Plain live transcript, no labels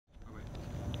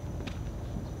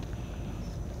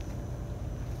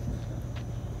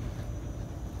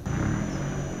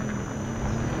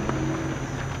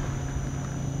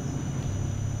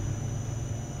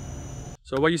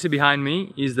So what you see behind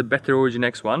me is the Better Origin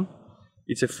X1.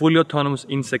 It's a fully autonomous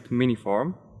insect mini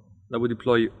farm that we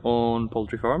deploy on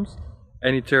poultry farms,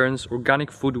 and it turns organic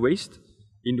food waste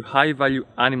into high-value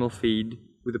animal feed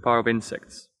with the power of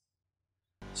insects.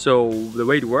 So the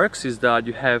way it works is that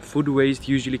you have food waste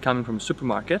usually coming from a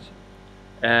supermarket.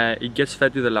 It gets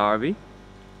fed to the larvae.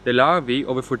 The larvae,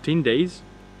 over 14 days,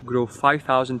 grow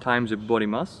 5,000 times the body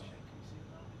mass.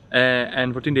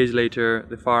 And 14 days later,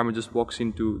 the farmer just walks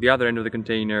into the other end of the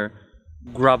container,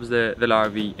 grabs the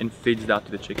larvae and feeds that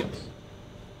to the chickens.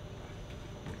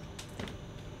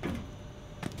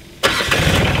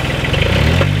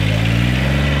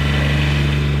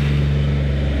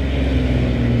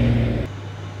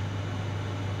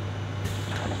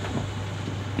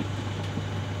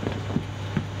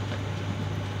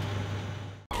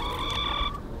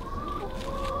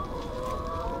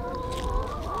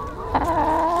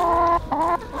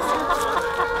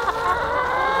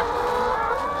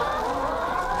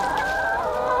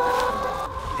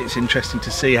 It's interesting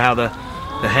to see how the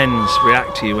hens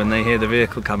react to you when they hear the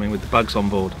vehicle coming with the bugs on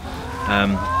board.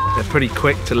 They're pretty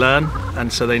quick to learn,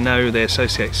 and so they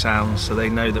associate sounds, so they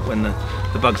know that when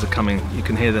the bugs are coming, you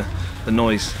can hear the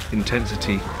noise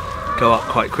intensity go up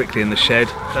quite quickly in the shed.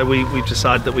 So we've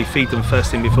decided that we feed them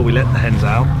first thing before we let the hens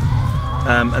out,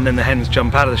 and then the hens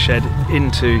jump out of the shed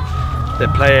into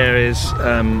their play areas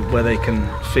where they can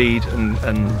feed and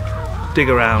dig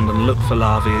around and look for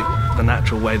larvae the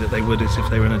natural way that they would as if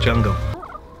they were in a jungle.